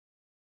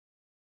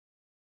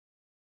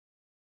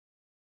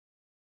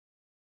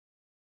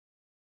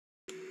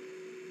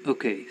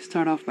Okay,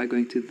 start off by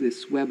going to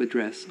this web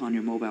address on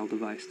your mobile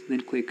device, then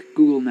click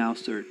Google Now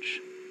Search.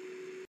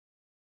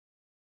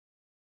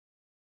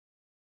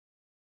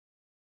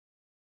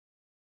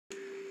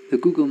 The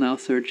Google Now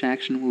Search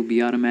action will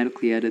be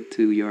automatically added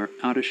to your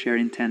AutoShare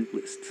intent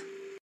list.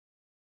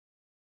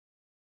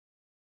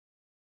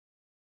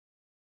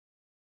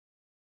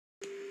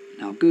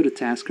 Now go to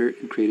Tasker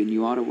and create a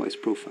new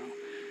AutoVoice profile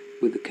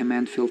with the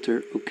command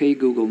filter OK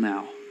Google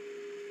Now.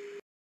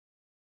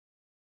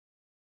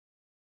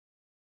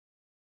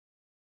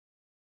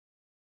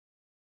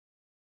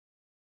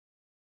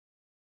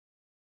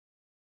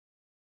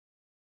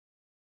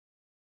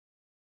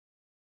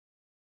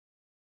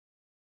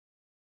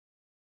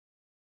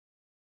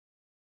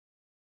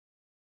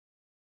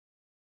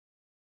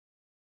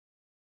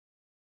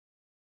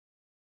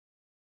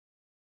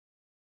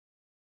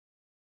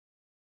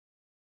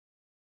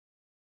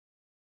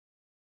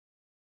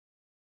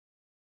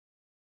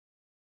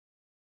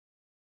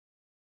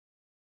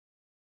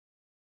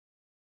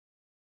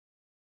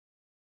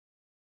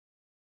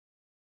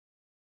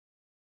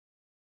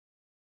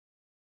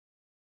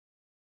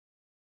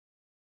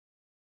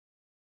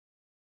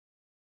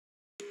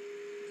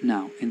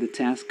 Now, in the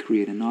task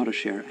Create an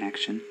AutoShare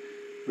action,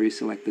 where you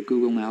select the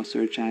Google Now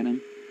search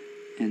item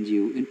and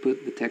you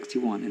input the text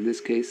you want. In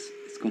this case,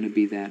 it's going to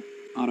be that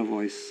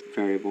AutoVoice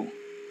variable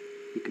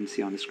you can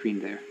see on the screen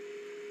there.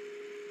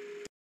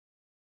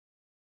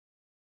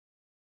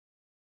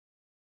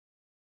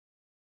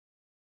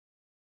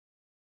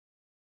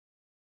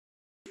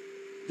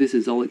 This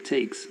is all it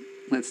takes.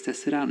 Let's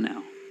test it out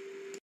now.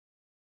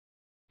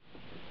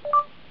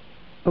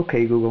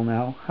 Okay, Google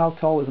Now, how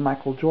tall is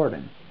Michael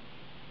Jordan?